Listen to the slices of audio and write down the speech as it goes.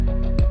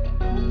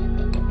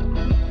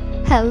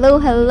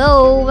Hello,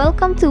 hello!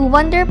 Welcome to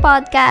Wonder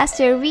Podcast,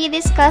 where we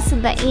discuss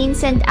the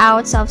ins and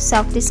outs of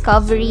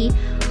self-discovery,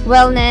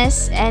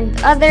 wellness, and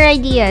other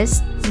ideas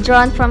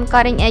drawn from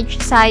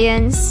cutting-edge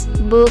science,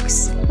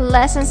 books,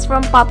 lessons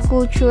from pop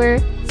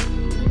culture,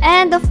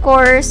 and of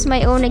course,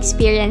 my own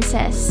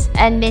experiences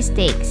and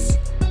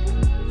mistakes.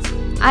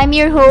 I'm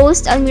your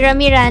host, Almira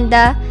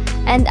Miranda,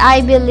 and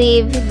I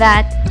believe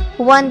that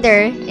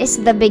wonder is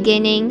the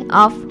beginning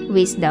of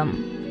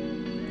wisdom.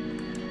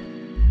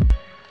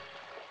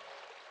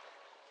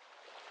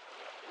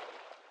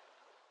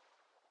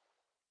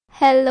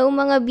 Hello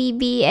mga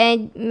BB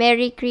and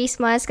Merry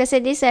Christmas kasi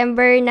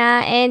December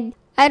na and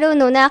I don't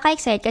know,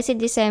 nakaka-excite kasi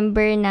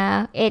December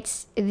na.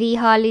 It's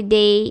the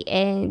holiday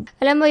and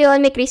alam mo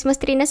yon, may Christmas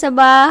tree na sa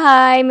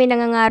bahay, may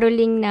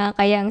nangangaroling na,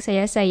 kaya ang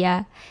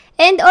saya-saya.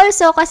 And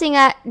also kasi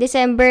nga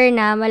December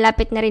na,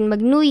 malapit na rin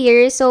mag-New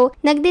Year, so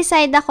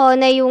nag-decide ako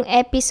na yung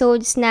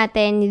episodes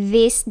natin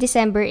this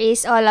December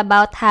is all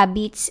about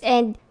habits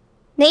and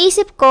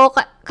naisip ko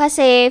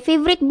kasi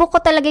favorite book ko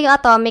talaga yung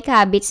Atomic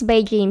Habits by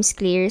James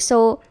Clear.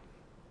 So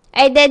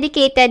I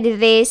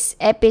dedicated this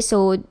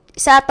episode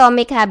sa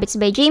Atomic Habits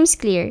by James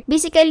Clear.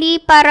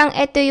 Basically, parang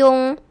ito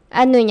yung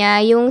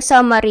yung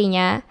summary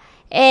niya.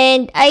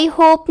 And I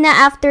hope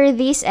na after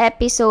this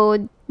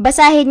episode,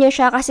 basahin nyo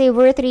siya kasi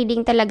worth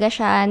reading talaga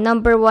siya.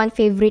 Number 1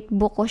 favorite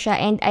book ko siya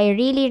and I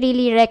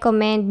really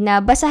recommend na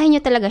basahin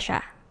nyo talaga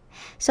siya.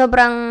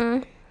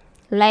 Sobrang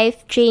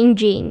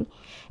life-changing.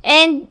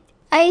 And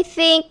I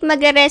think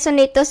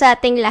magre-resonate to sa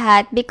ating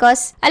lahat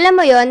because, alam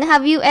mo yon,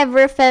 have you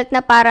ever felt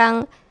na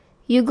parang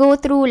you go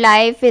through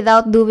life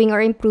without doing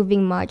or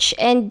improving much.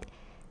 And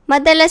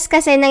madalas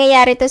kasi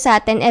nangyayari to sa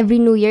atin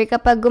every New Year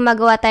kapag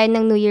gumagawa tayo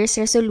ng New Year's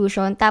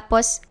resolution.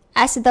 Tapos,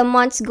 as the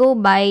months go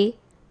by,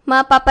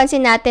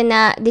 mapapansin natin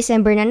na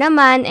December na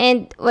naman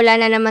and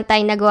wala na naman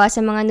tayong nagawa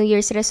sa mga New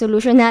Year's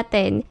resolution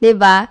natin. 'Di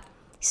ba?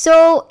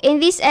 So,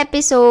 in this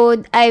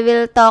episode, I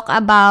will talk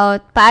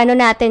about paano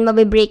natin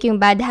mabibreak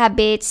yung bad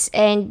habits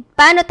and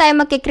paano tayo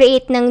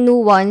magkikreate ng new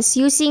ones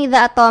using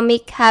the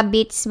Atomic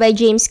Habits by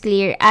James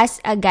Clear as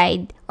a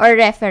guide or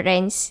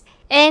reference.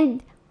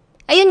 And,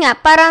 ayun nga,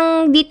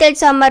 parang detailed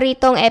summary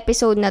tong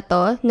episode na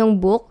to, nung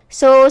book.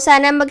 So,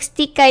 sana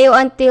mag-stick kayo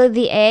until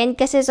the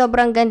end kasi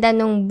sobrang ganda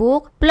nung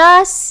book.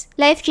 Plus,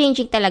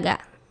 life-changing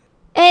talaga.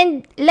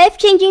 And,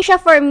 life-changing siya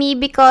for me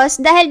because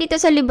dahil dito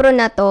sa libro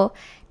na to,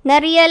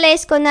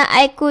 na-realize ko na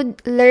I could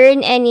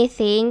learn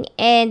anything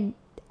and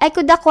I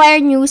could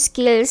acquire new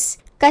skills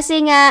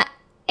kasi nga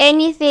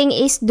anything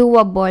is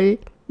doable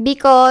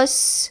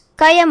because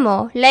kaya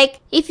mo.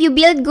 Like, if you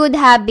build good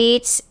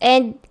habits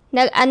and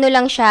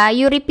lang siya,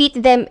 you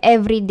repeat them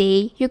every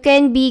day, you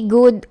can be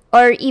good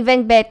or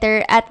even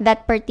better at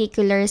that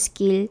particular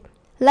skill.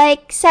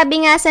 Like,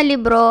 sabi nga sa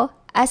libro,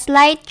 a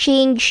slight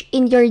change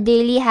in your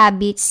daily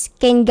habits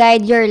can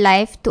guide your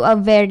life to a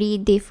very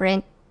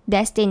different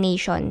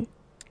destination.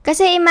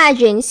 Kasi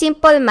imagine,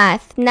 simple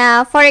math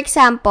na, for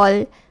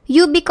example,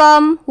 you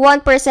become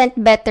 1%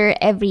 better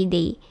every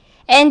day.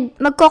 And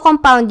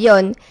magko-compound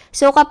yon.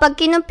 So,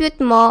 kapag kinompute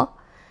mo,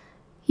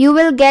 you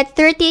will get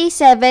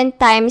 37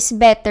 times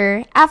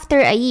better after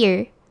a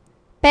year.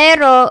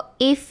 Pero,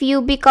 if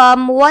you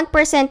become 1%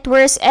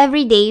 worse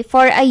every day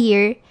for a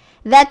year,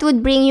 that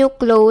would bring you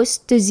close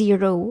to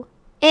 0.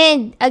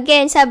 And,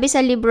 again, sabi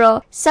sa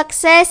libro,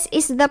 success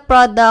is the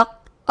product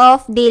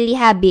of daily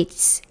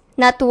habits,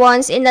 not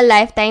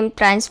once-in-a-lifetime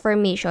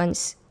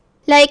transformations.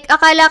 Like,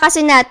 akala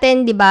kasi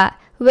natin, di ba,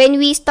 when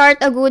we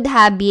start a good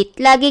habit,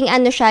 laging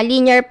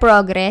linear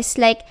progress.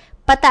 Like,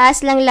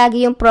 pataas lang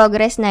lagi yung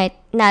progress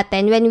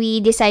natin when we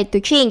decide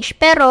to change.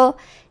 Pero,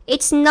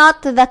 it's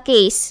not the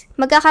case.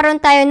 Magkakaroon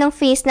tayo ng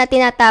phase na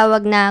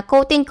tinatawag na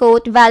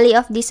quote-unquote valley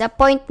of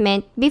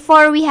disappointment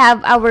before we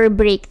have our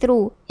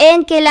breakthrough.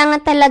 And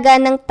kailangan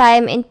talaga ng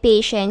time and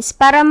patience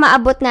para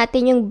maabot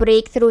natin yung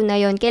breakthrough na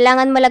yon.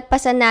 Kailangan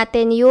malagpasan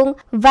natin yung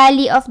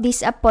valley of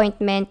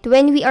disappointment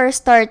when we are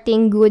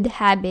starting good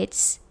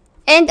habits.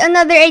 And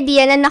another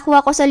idea na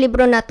nakuha ko sa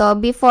libro na to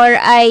before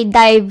I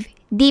dive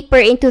deeper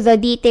into the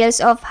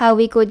details of how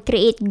we could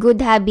create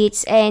good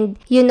habits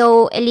and,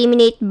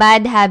 eliminate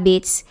bad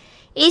habits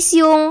is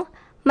yung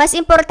mas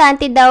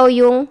importante daw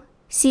yung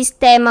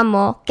sistema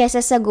mo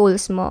kesa sa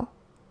goals mo.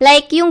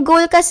 Like, yung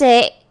goal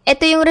kasi,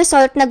 ito yung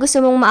result na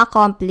gusto mong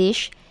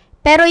ma-accomplish.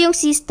 Pero yung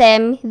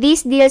system,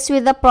 this deals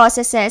with the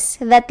processes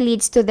that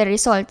leads to the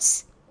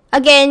results.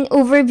 Again,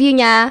 overview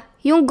niya,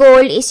 yung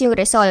goal is yung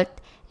result.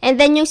 And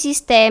then yung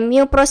system,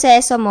 yung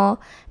proseso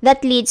mo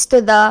that leads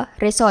to the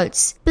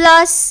results.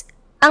 Plus,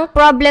 ang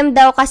problem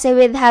daw kasi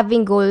with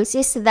having goals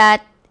is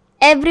that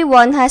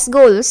everyone has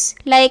goals.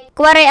 Like,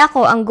 kuwari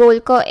ako, ang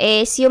goal ko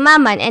is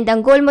yumaman and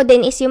ang goal mo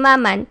din is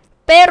yumaman.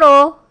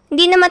 Pero,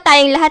 hindi naman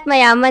tayong lahat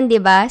mayaman, di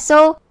ba?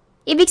 So,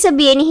 ibig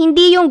sabihin,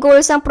 hindi yung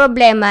goals ang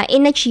problema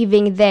in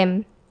achieving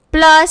them.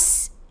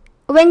 Plus,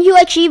 when you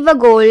achieve a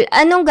goal,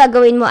 anong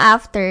gagawin mo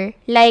after?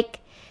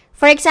 Like,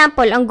 for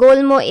example, ang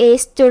goal mo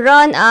is to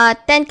run a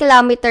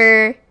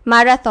 10-kilometer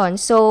marathon.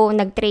 So,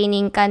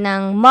 nag-training ka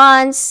ng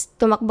months,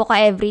 tumakbo ka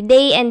every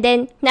day, and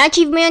then,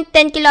 na-achieve mo yung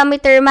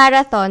 10-kilometer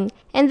marathon.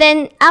 And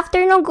then,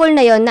 after nung goal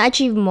na yon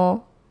na-achieve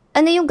mo,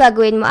 ano yung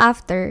gagawin mo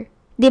after?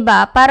 'Di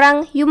ba?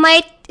 Parang you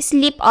might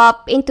slip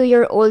up into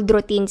your old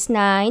routines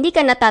na hindi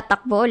ka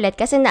natatakbo ulit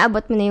kasi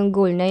naabot mo na yung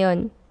goal na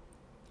yon.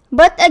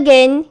 But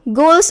again,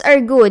 goals are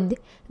good.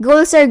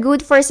 Goals are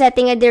good for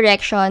setting a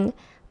direction,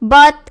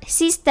 but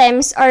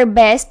systems are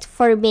best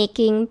for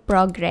making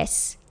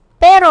progress.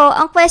 Pero,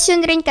 ang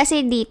question rin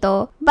kasi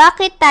dito,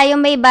 bakit tayo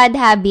may bad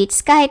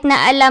habits kahit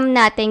na alam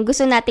natin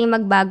gusto nating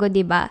magbago,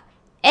 di ba?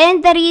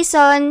 And the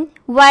reason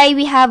why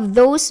we have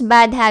those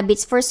bad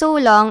habits for so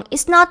long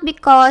is not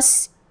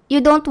because you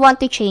don't want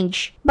to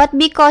change, but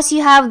because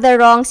you have the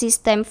wrong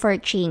system for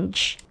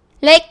change.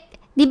 Like,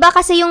 di ba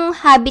kasi yung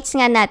habits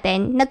nga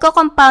natin,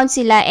 nagko-compound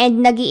sila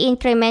and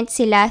nag-i-increment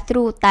sila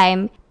through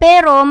time,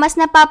 pero mas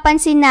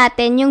napapansin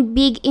natin yung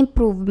big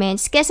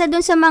improvements kesa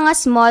dun sa mga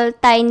small,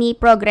 tiny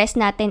progress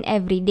natin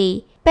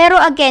everyday. Pero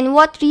again,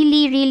 what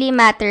really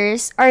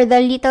matters are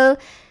the little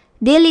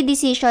daily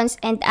decisions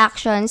and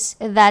actions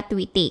that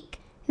we take.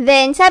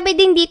 Then, sabi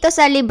din dito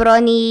sa libro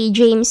ni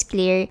James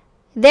Clear,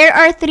 there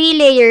are 3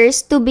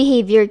 layers to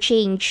behavior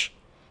change.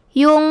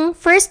 Yung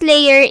first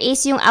layer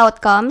is yung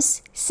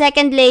outcomes,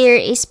 second layer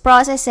is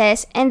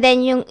processes, and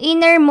then yung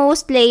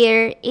innermost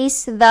layer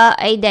is the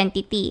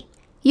identity.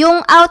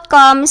 Yung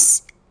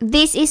outcomes,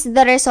 this is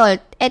the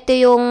result. Ito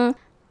yung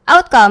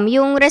outcome,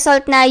 yung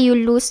result na you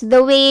lose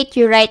the weight,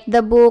 you write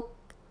the book.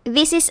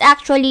 This is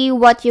actually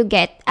what you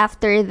get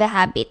after the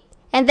habit.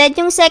 And then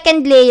yung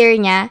second layer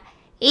niya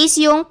is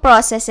yung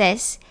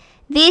processes.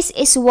 This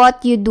is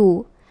what you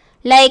do.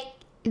 Like,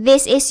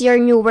 this is your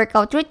new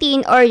workout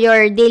routine or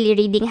your daily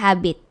reading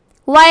habit.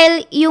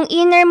 While yung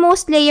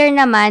innermost layer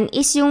naman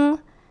is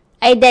yung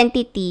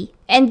identity.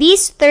 And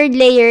this third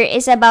layer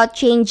is about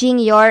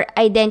changing your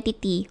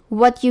identity,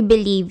 what you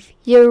believe,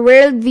 your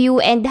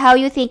worldview, and how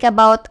you think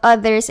about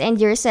others and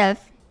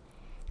yourself.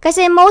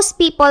 Kasi most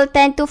people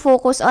tend to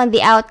focus on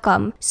the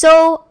outcome.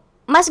 So,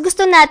 mas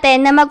gusto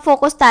natin na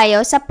mag-focus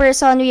tayo sa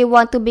person we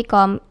want to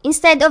become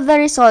instead of the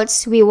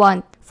results we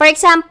want. For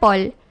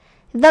example,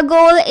 the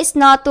goal is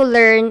not to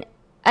learn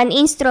an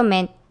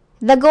instrument.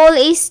 The goal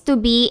is to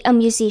be a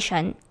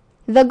musician.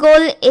 The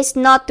goal is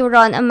not to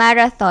run a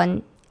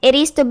marathon. It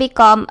is to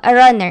become a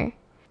runner.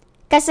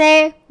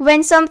 Kasi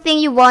when something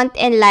you want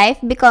in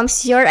life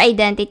becomes your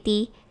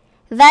identity,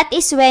 that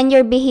is when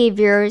your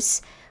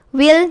behaviors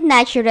will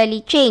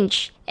naturally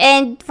change.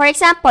 And for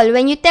example,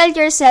 when you tell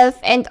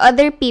yourself and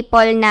other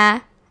people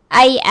na,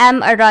 I am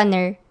a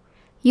runner,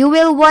 you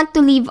will want to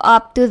live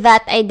up to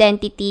that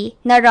identity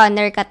na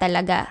runner ka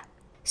talaga.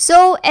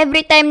 So,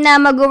 every time na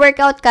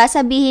mag-workout ka,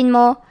 sabihin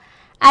mo,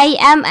 I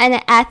am an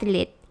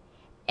athlete.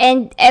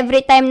 And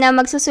every time na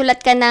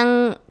magsusulat ka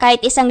ng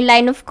kahit isang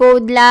line of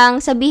code lang,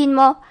 sabihin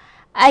mo,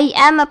 I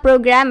am a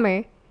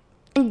programmer.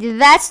 And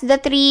that's the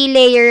 3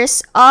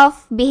 layers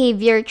of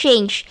behavior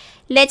change.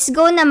 Let's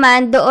go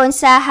naman doon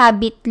sa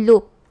habit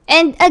loop.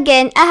 And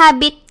again, a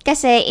habit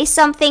kasi is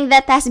something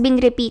that has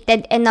been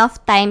repeated enough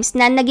times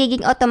na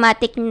nagiging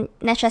automatic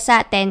na siya sa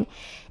atin.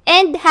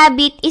 And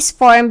habit is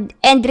formed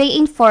and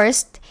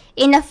reinforced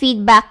in a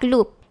feedback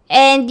loop.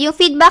 And yung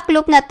feedback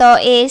loop na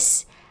to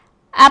is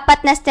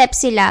 4 na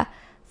steps sila.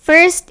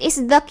 First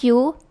is the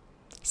cue,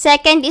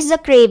 second is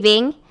the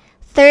craving,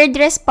 third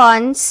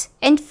response,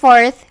 and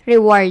fourth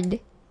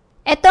reward.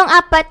 Etong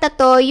 4 na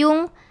to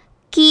yung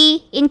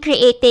key in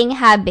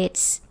creating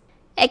habits.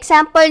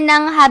 Example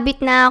ng habit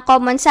na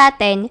common sa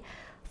atin,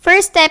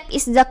 first step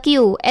is the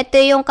cue.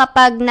 Ito yung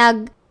kapag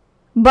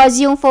nag-buzz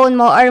yung phone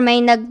mo or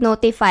may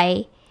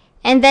nag-notify.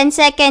 And then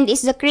second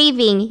is the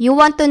craving. You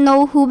want to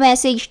know who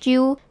messaged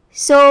you.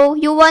 So,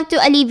 you want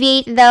to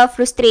alleviate the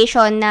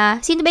frustration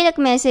na sino ba yung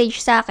nag-message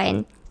sa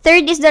akin.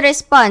 Third is the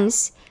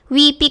response.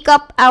 We pick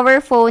up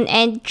our phone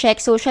and check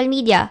social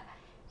media.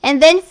 And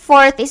then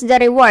fourth is the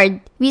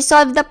reward. We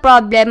solve the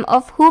problem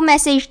of who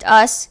messaged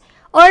us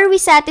or we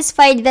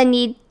satisfied the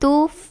need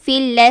to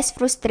feel less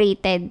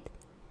frustrated.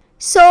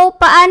 So,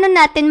 paano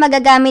natin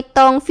magagamit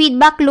tong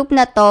feedback loop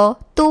na to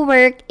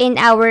work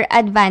in our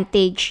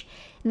advantage?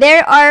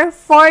 There are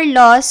 4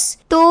 laws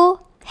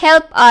to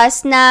help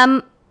us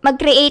na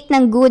mag-create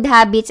ng good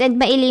habits and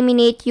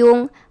ma-eliminate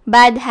yung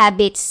bad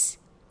habits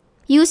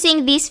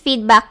using this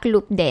feedback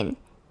loop din.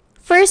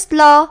 First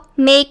law,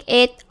 make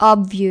it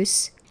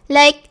obvious.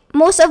 Like,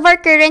 most of our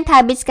current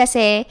habits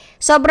kasi,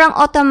 sobrang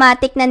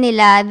automatic na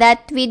nila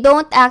that we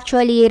don't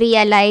actually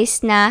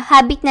realize na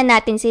habit na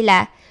natin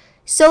sila.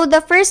 So,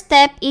 the first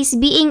step is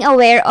being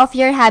aware of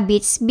your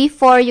habits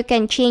before you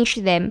can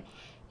change them.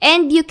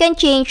 And you can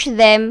change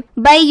them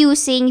by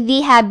using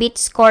the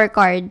habit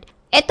scorecard.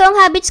 Itong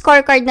habit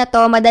scorecard na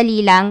to,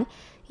 madali lang.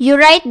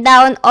 You write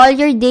down all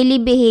your daily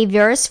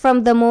behaviors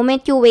from the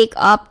moment you wake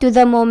up to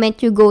the moment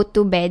you go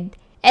to bed.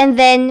 And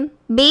then,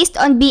 based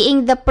on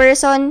being the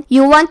person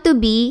you want to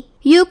be,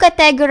 you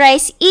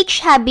categorize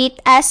each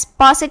habit as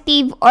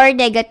positive or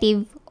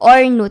negative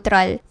or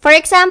neutral. For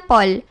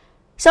example,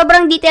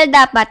 sobrang detailed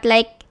dapat,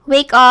 like,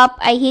 wake up,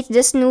 I hit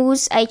the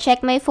snooze, I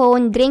check my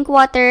phone, drink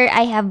water,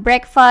 I have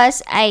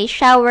breakfast, I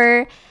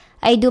shower,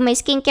 I do my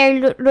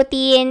skincare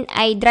routine,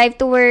 I drive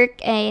to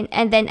work, and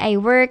then I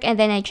work, and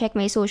then I check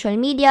my social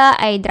media,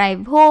 I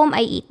drive home,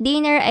 I eat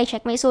dinner, I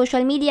check my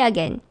social media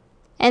again.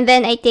 And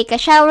then I take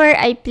a shower,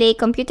 I play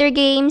computer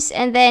games,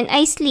 and then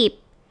I sleep.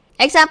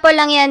 Example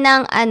lang yan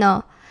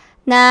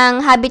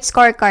ng habit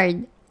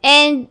scorecard.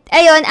 And,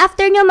 ayun,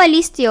 after nyo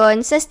malist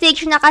yun, sa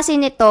stage na kasi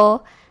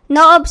nito,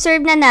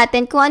 na-observe na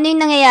natin kung ano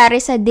yung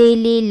nangyayari sa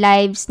daily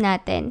lives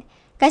natin.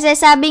 Kasi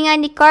sabi nga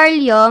ni Carl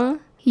Jung,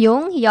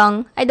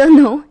 I don't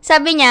know.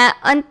 Sabi niya,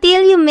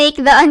 until you make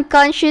the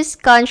unconscious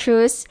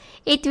conscious,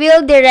 it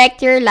will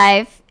direct your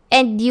life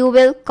and you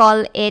will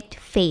call it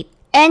fate.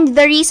 And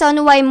the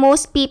reason why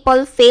most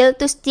people fail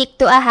to stick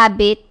to a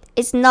habit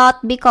is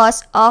not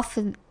because of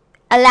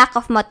a lack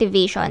of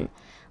motivation,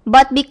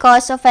 but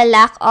because of a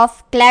lack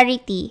of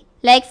clarity.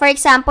 Like for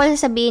example,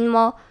 sasabihin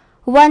mo,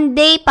 one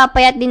day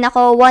papayat din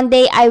ako, one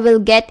day I will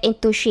get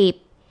into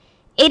shape.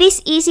 It is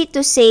easy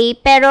to say,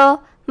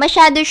 pero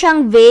masyado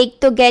siyang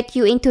vague to get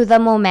you into the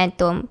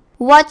momentum.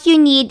 What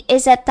you need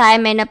is a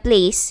time and a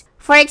place.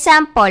 For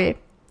example,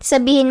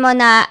 sabihin mo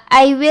na,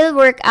 I will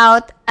work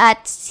out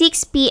at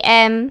 6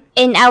 p.m.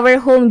 in our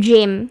home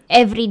gym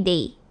every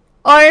day.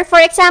 Or for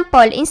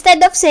example,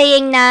 instead of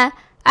saying na,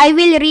 I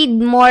will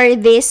read more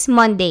this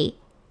Monday,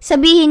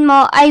 sabihin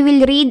mo, I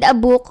will read a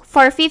book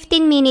for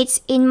 15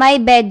 minutes in my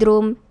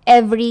bedroom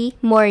every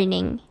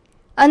morning.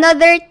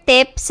 Another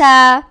tip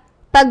sa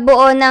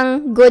pagbuo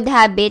ng good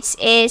habits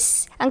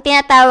is ang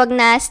tinatawag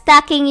na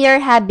stacking your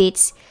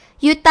habits.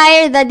 You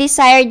tie the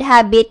desired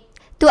habit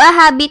to a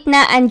habit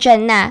na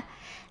andyan na.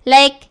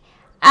 Like,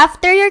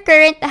 after your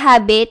current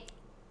habit,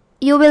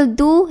 you will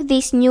do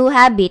this new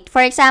habit.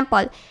 For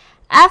example,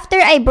 after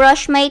I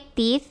brush my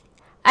teeth,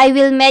 I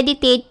will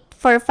meditate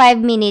for 5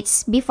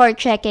 minutes before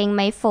checking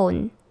my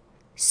phone.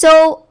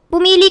 So,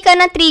 pumili ka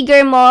na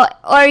trigger mo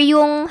or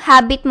yung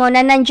habit mo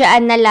na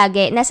nandiyan na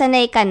lagi,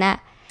 nasanay ka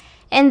na.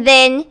 And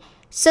then,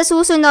 sa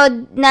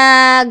susunod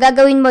na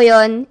gagawin mo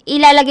yon,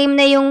 ilalagay mo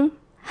na yung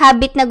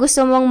habit na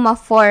gusto mong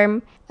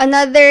ma-form.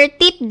 Another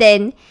tip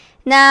din,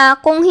 na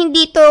kung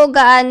hindi to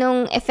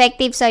gaanong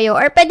effective sa'yo,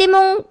 or pwede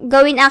mong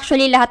gawin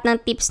actually lahat ng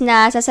tips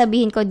na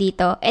sasabihin ko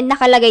dito, and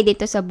nakalagay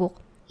dito sa book.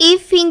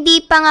 If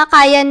hindi pa nga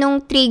kaya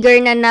nung trigger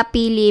na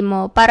napili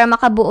mo para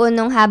makabuo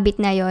ng habit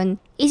na yon,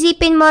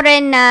 isipin mo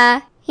rin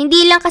na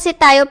hindi lang kasi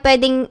tayo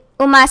pwedeng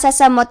umasa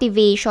sa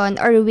motivation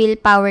or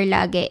willpower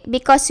lagi,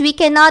 because we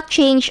cannot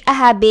change a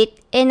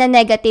habit in a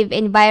negative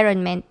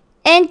environment.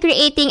 And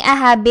creating a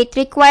habit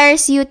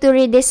requires you to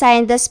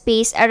redesign the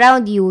space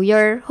around you,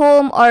 your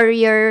home or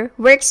your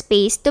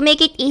workspace, to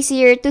make it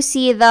easier to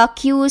see the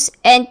cues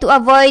and to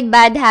avoid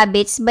bad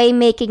habits by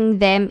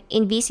making them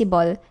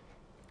invisible.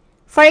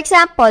 For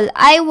example,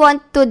 I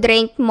want to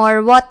drink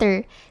more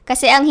water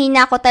kasi ang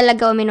hina ko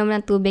talaga uminom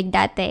ng tubig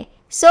dati.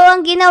 So,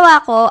 ang ginawa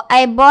ko,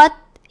 I bought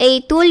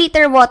a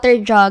 2-liter water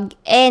jug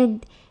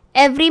and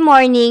every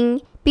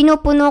morning,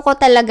 pinupuno ko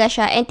talaga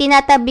siya and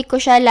tinatabi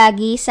ko siya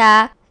lagi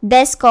sa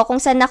desk ko kung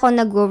saan ako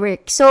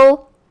nag-work.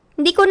 So,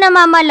 hindi ko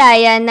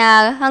namamalaya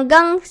na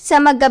hanggang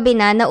sa maggabi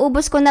na,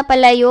 naubos ko na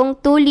pala yung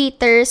 2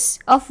 liters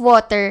of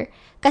water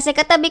kasi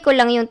katabi ko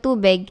lang yung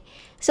tubig.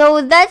 So,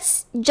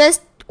 that's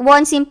just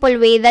one simple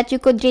way that you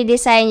could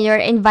redesign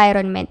your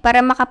environment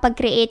para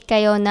makapag-create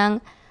kayo ng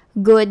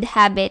good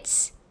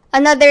habits.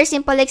 Another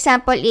simple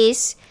example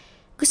is,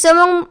 gusto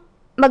mong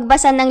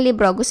magbasa ng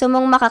libro, gusto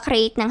mong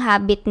makakreate ng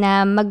habit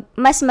na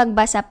mas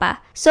magbasa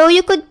pa. So,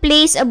 you could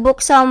place a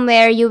book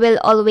somewhere you will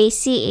always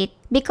see it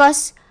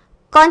because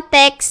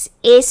context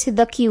is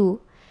the cue.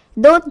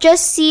 Don't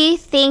just see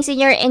things in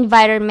your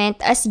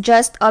environment as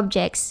just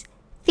objects.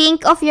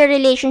 Think of your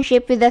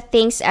relationship with the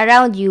things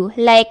around you.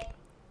 Like,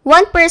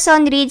 one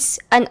person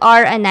reads an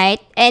hour a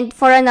night and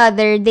for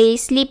another, they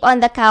sleep on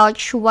the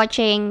couch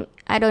watching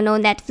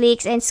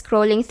Netflix and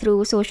scrolling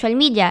through social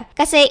media.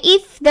 Kasi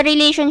if the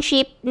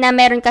relationship na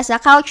meron ka sa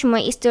couch mo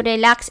is to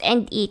relax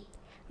and eat,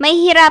 may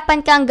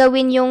hirapan kang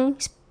gawin yung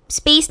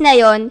space na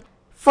yon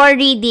for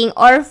reading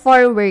or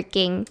for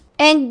working.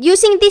 And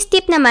using this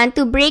tip naman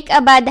to break a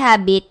bad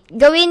habit,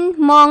 gawin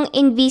mong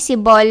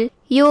invisible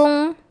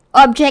yung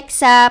object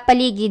sa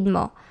paligid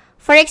mo.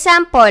 For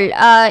example,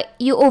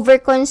 you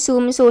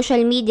overconsume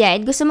social media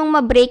at gusto mong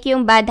ma-break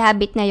yung bad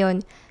habit na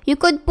yon. You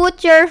could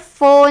put your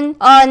phone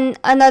on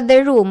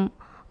another room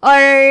or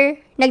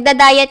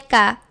nagda-diet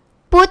ka.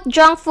 Put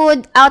junk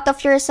food out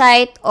of your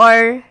sight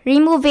or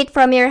remove it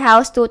from your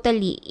house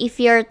totally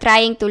if you're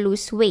trying to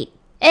lose weight.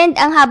 And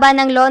ang haba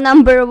ng law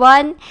number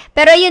 1,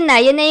 pero yun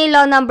na yung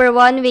law number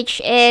 1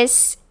 which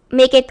is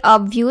make it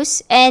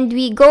obvious. And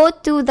we go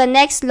to the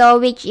next law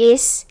which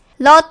is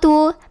law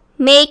 2,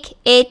 make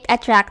it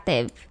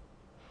attractive.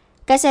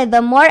 Kasi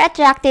the more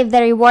attractive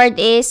the reward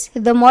is,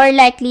 the more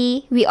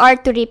likely we are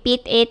to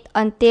repeat it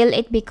until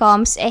it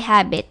becomes a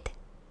habit.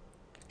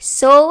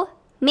 So,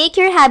 make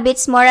your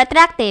habits more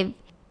attractive.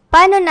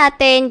 Paano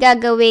natin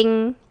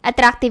gagawing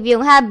attractive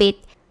yung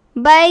habit?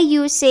 by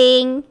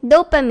using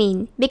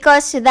dopamine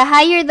because the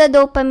higher the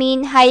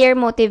dopamine, higher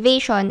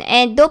motivation,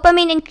 and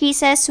dopamine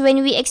increases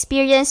when we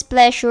experience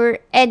pleasure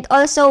and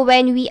also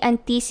when we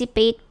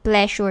anticipate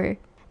pleasure.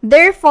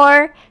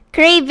 Therefore,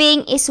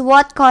 craving is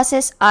what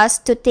causes us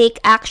to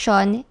take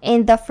action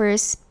in the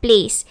first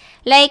place.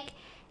 Like,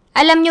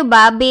 alam nyo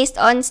ba, based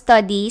on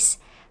studies,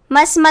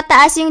 mas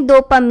mataas yung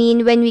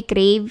dopamine when we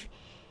crave.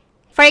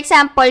 For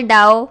example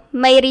daw,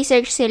 may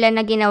research sila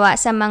na ginawa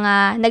sa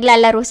mga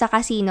naglalaro sa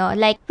casino.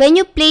 Like, when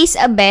you place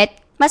a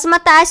bet, mas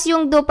mataas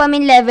yung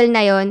dopamine level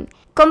na yon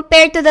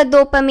compared to the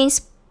dopamine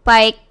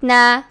spike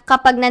na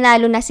kapag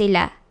nanalo na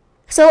sila.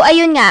 So,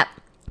 ayun nga,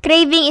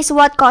 craving is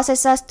what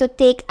causes us to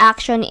take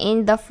action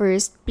in the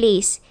first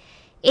place.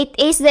 It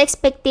is the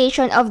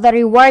expectation of the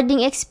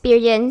rewarding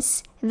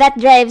experience that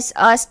drives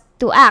us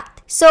to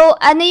act. So,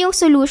 ano yung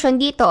solution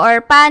dito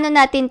or paano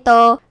natin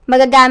to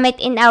magagamit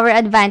in our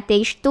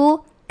advantage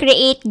to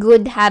create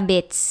good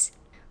habits?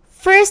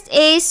 First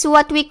is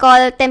what we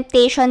call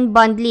temptation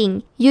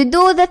bundling. You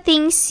do the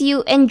things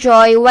you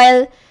enjoy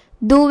while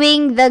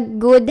doing the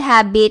good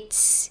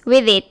habits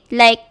with it.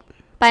 Like,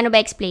 paano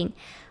ba explain?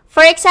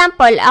 For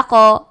example,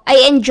 ako,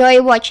 I enjoy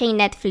watching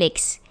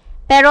Netflix.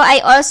 Pero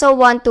I also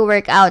want to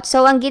work out.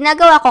 So, ang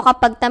ginagawa ko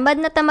kapag tamad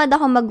na tamad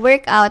ako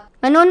mag-workout,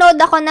 manunood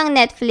ako ng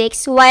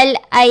Netflix while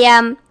I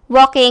am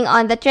walking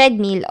on the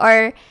treadmill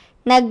or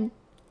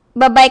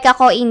nagbabike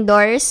ako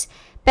indoors.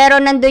 Pero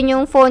nandun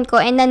yung phone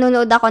ko and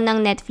nanonood ako ng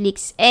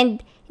Netflix.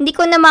 And hindi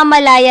ko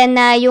namamalayan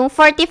na yung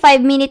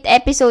 45-minute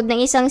episode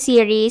ng isang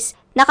series,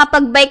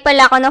 nakapag-bike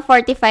pala ako ng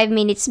 45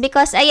 minutes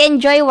because I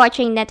enjoy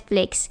watching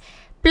Netflix.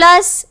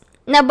 Plus,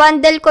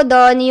 nabundle ko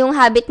doon yung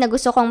habit na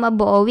gusto kong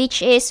mabuo,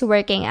 which is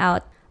working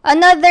out.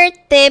 Another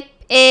tip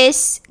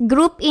is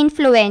group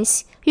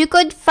influence. You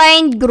could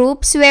find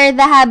groups where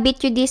the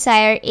habit you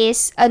desire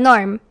is a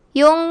norm.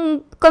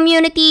 Yung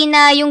community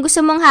na yung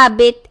gusto mong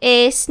habit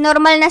is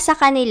normal na sa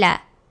kanila.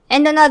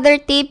 And another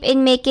tip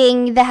in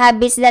making the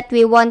habits that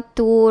we want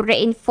to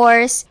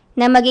reinforce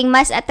na maging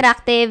mas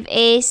attractive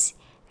is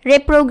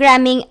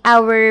reprogramming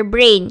our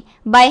brain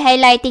by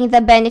highlighting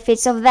the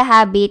benefits of the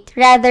habit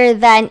rather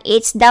than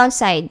its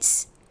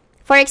downsides.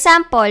 For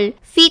example,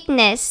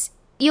 fitness,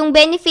 yung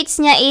benefits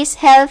niya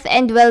is health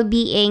and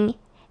well-being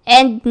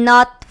and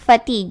not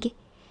fatigue.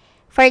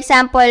 For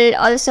example,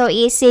 also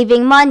is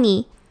saving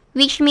money,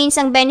 which means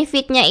ang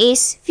benefit niya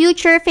is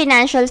future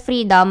financial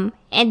freedom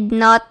and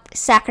not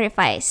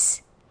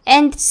sacrifice.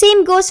 And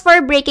same goes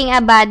for breaking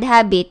a bad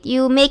habit.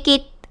 You make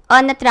it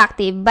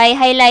unattractive by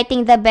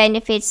highlighting the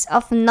benefits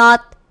of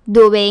not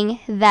doing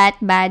that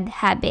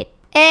bad habit.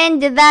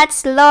 And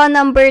that's law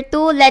number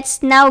 2.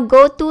 Let's now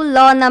go to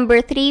law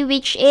number 3,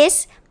 which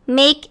is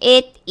make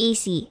it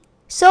easy.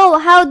 So,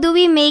 how do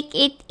we make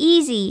it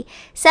easy?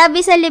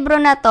 Sabi sa libro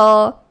na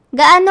to,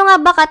 gaano nga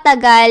ba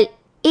katagal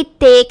it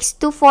takes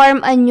to form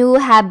a new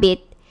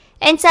habit?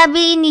 And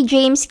sabi ni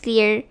James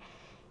Clear,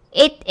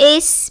 it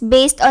is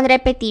based on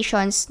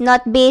repetitions,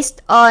 not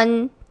based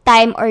on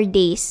time or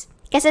days.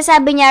 Kasi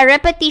sabi niya,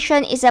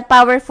 repetition is a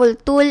powerful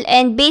tool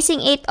and basing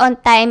it on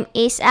time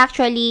is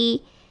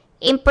actually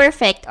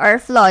imperfect or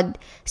flawed.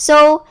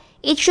 So,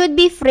 it should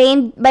be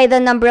framed by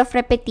the number of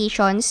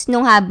repetitions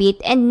ng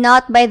habit and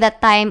not by the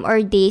time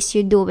or days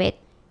you do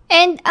it.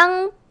 And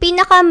ang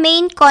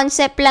pinaka-main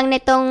concept lang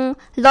nitong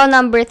law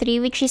number 3,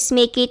 which is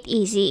make it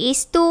easy,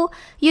 is to,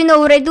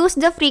 reduce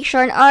the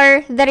friction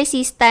or the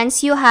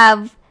resistance you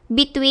have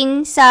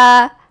between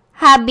sa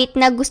habit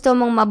na gusto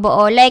mong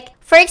mabuo. Like,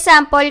 for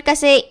example,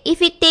 kasi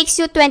if it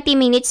takes you 20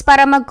 minutes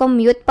para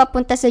mag-commute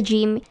papunta sa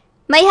gym,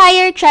 may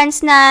higher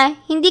chance na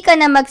hindi ka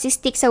na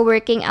magsistick sa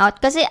working out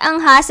kasi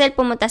ang hassle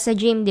pumunta sa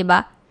gym, di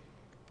ba?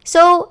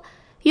 So,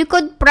 you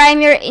could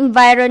prime your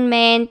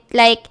environment,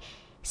 like,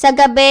 sa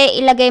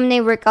gabi, ilagay mo na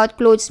yung workout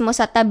clothes mo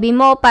sa tabi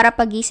mo para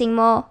pagising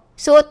mo,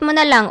 suot mo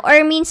na lang. Or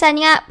minsan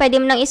nga,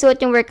 pwede mo nang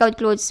isuot yung workout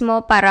clothes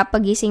mo para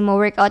pagising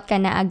mo, workout ka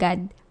na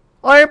agad.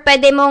 Or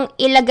pwede mong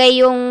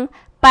ilagay yung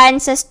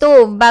pan sa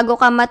stove bago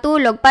ka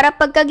matulog para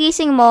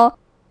pagkagising mo,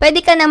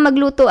 pwede ka nang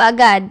magluto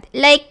agad.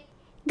 Like,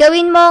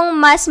 gawin mong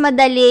mas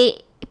madali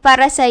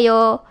para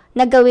sa'yo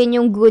na gawin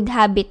yung good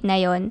habit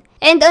na yon.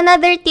 And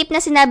another tip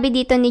na sinabi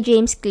dito ni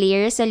James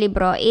Clear sa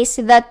libro is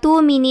the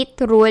 2-minute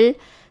rule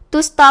to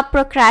stop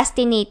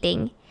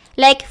procrastinating.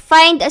 Like,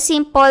 find a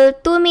simple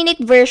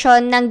 2-minute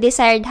version ng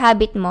desired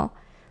habit mo.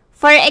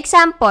 For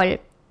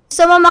example,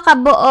 gusto mo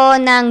makabuo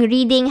ng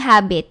reading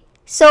habit.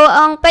 So,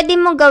 ang pwede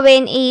mong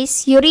gawin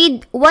is you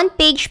read 1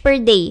 page per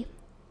day.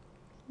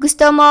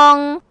 Gusto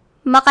mong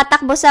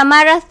makatakbo sa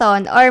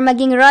marathon or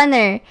maging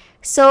runner.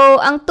 So,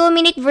 ang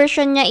 2-minute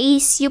version niya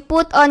is you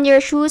put on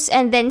your shoes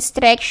and then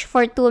stretch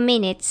for 2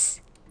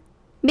 minutes.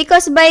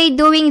 Because by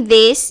doing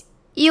this,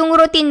 yung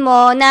routine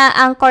mo na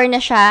anchor na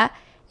siya,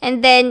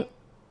 and then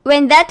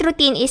when that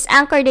routine is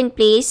anchored in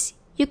place,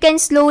 you can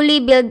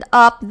slowly build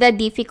up the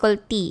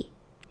difficulty.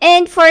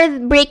 And for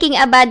breaking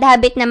a bad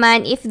habit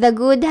naman, if the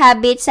good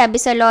habit, sabi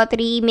sa law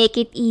 3, make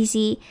it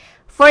easy.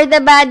 For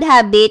the bad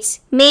habits,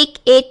 make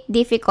it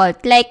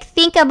difficult. Like,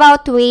 think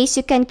about ways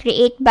you can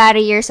create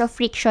barriers of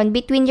friction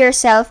between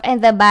yourself and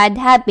the bad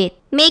habit.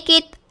 Make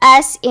it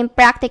as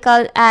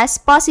impractical as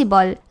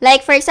possible.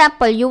 Like, for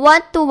example, you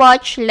want to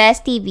watch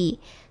less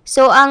TV.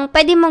 So, ang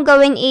pwede mong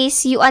gawin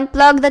is you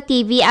unplug the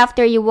TV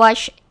after you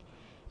watch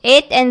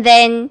it and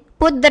then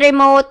put the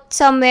remote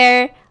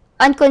somewhere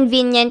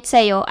inconvenient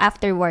sa'yo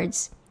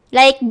afterwards.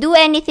 Like, do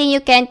anything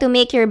you can to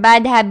make your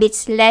bad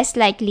habits less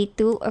likely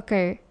to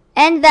occur.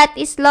 And that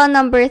is law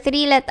number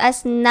 3. Let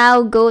us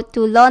now go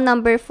to law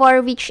number 4,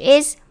 which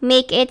is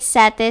make it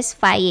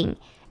satisfying.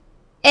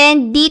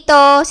 And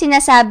dito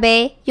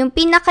sinasabi, yung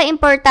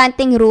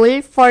pinaka-importanting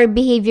rule for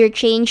behavior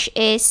change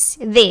is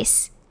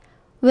this.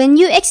 When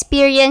you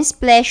experience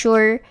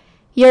pleasure,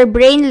 your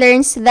brain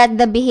learns that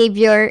the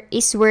behavior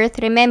is worth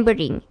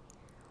remembering.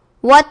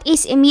 What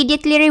is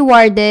immediately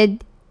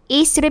rewarded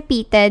is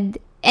repeated,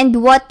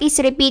 and what is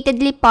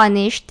repeatedly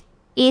punished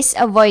is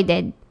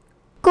avoided.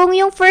 Kung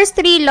yung first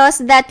 3 laws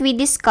that we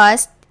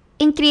discussed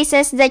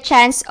increases the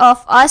chance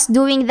of us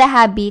doing the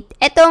habit,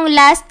 etong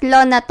last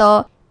law na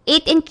to,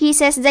 it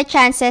increases the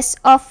chances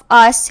of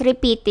us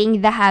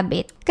repeating the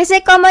habit.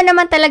 Kasi common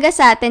naman talaga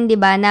sa atin, di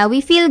ba, na we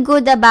feel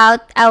good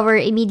about our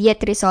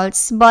immediate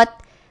results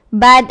but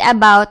bad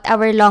about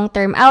our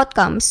long-term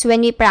outcomes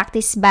when we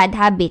practice bad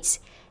habits.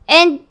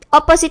 And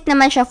opposite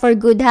naman siya for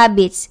good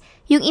habits.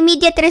 Yung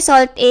immediate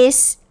result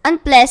is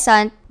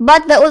unpleasant,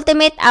 but the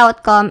ultimate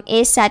outcome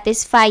is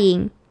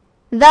satisfying.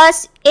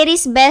 Thus, it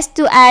is best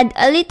to add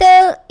a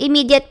little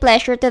immediate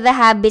pleasure to the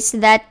habits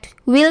that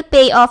will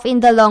pay off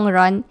in the long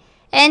run,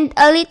 and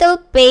a little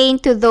pain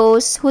to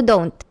those who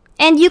don't.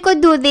 And you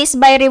could do this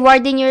by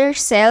rewarding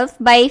yourself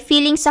by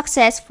feeling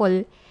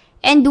successful.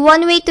 And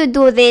one way to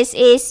do this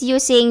is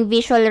using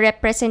visual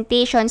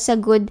representation sa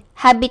good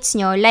habits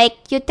nyo,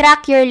 like you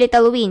track your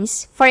little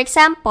wins. For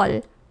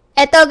example,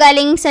 ito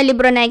galing sa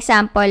libro na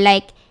example,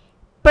 like,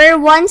 per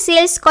 1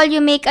 sales call you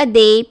make a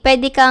day,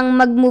 pwede kang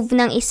mag-move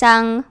ng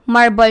isang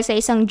marble sa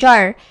isang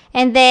jar.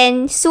 And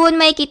then,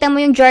 soon makikita mo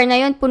yung jar na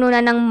yun, puno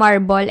na ng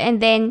marble. And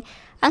then,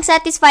 ang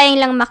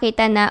satisfying lang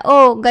makita na,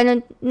 oh,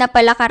 ganun na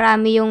pala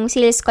karami yung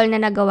sales call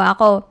na nagawa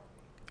ko.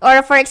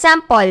 Or for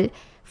example,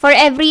 for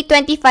every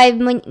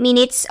 25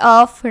 minutes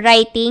of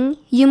writing,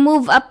 you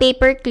move a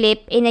paper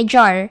clip in a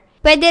jar.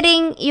 Pwede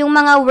ring yung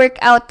mga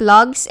workout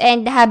logs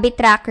and habit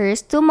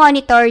trackers to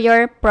monitor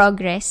your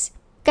progress.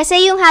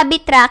 Kasi yung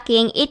habit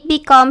tracking, it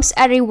becomes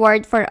a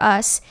reward for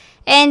us.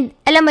 And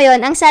alam mo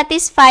yon, ang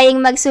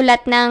satisfying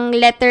magsulat ng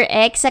letter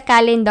X sa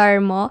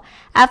calendar mo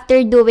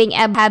after doing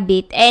a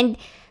habit. And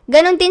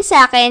ganun din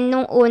sa akin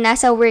nung una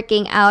sa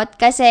working out.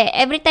 Kasi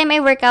every time I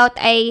work out,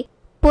 I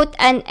put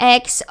an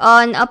X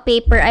on a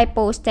paper I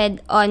posted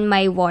on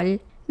my wall.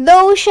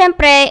 Though,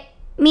 syempre,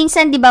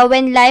 minsan, di ba,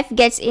 when life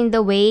gets in the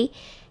way,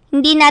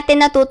 hindi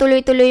natin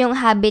natutuloy-tuloy yung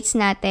habits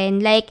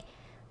natin. Like,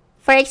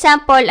 for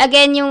example,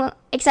 again, yung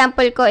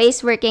example ko is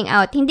working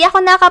out. Hindi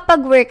ako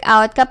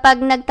nakapag-workout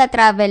kapag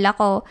nagta-travel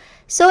ako.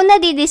 So,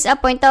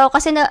 nadi-disappoint ako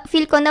kasi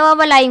feel ko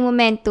nawawala yung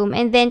momentum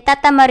and then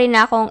tatama rin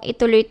akong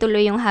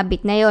ituloy-tuloy yung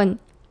habit na yon.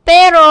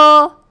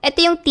 Pero, ito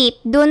yung tip,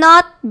 do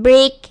not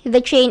break the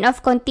chain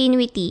of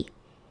continuity.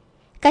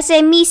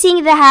 Kasi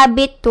missing the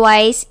habit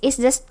twice is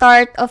the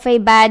start of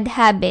a bad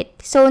habit.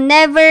 So,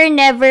 never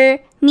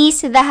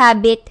miss the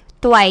habit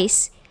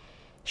twice.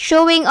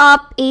 Showing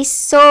up is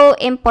so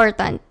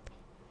important.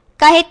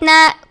 Kahit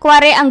na,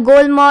 kuwari, ang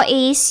goal mo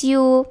is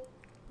you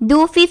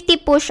do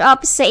 50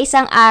 push-ups sa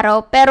isang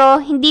araw, pero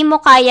hindi mo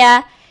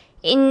kaya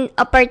in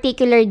a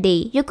particular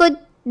day. You could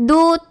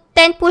do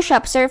 10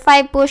 push-ups or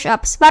 5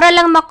 push-ups para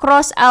lang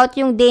ma-cross out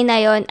yung day na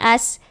yon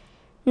as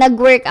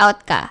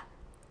nag-workout ka.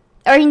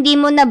 Or hindi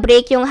mo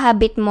na-break yung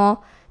habit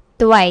mo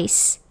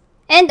twice.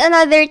 And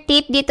another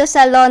tip dito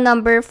sa law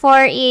number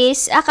 4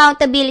 is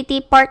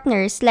accountability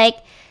partners. Like,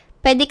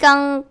 pwede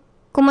kang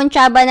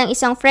kumuntsaba ng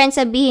isang friend,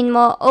 sabihin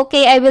mo,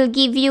 okay, I will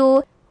give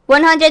you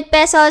 100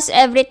 pesos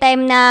every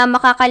time na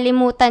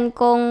makakalimutan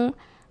kong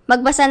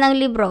magbasa ng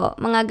libro,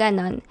 mga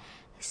ganon.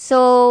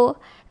 So,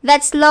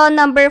 that's law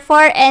number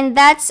 4 and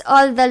that's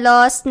all the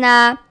laws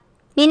na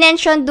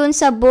minention dun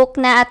sa book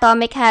na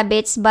Atomic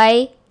Habits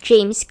by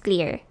James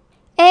Clear.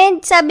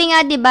 And sabi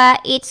nga, diba,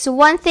 it's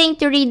one thing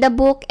to read the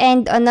book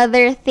and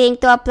another thing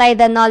to apply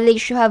the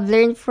knowledge you have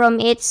learned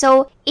from it.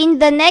 So, in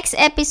the next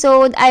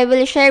episode, I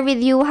will share with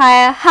you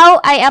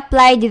how I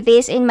applied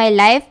this in my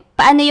life.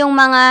 Paano yung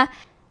mga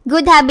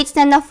good habits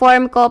na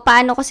na-form ko,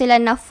 paano ko sila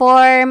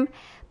na-form,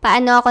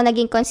 paano ako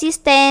naging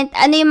consistent,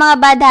 ano yung mga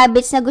bad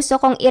habits na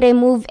gusto kong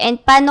i-remove, and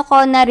paano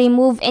ko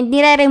na-remove and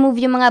nire-remove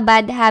yung mga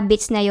bad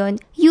habits na yon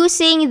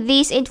using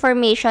this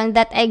information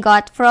that I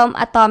got from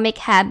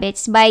Atomic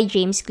Habits by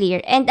James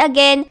Clear. And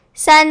again,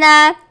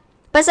 sana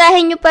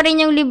basahin nyo pa rin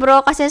yung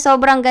libro kasi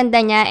sobrang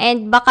ganda niya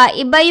and baka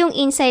iba yung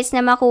insights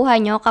na makuha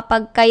nyo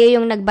kapag kayo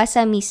yung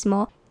nagbasa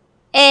mismo.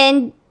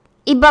 And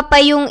iba pa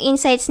yung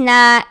insights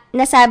na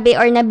nasabi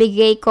or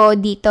nabigay ko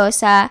dito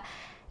sa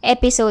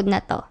episode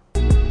na to.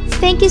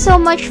 Thank you so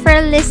much for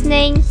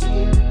listening.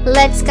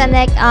 Let's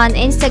connect on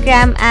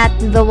Instagram at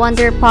The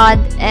Wonder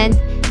Pod. And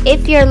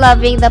if you're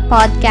loving the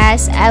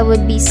podcast, I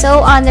would be so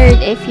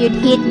honored if you'd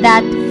hit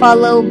that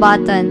follow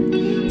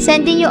button.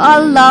 Sending you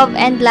all love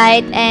and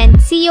light, and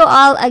see you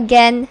all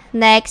again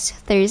next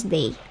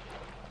Thursday.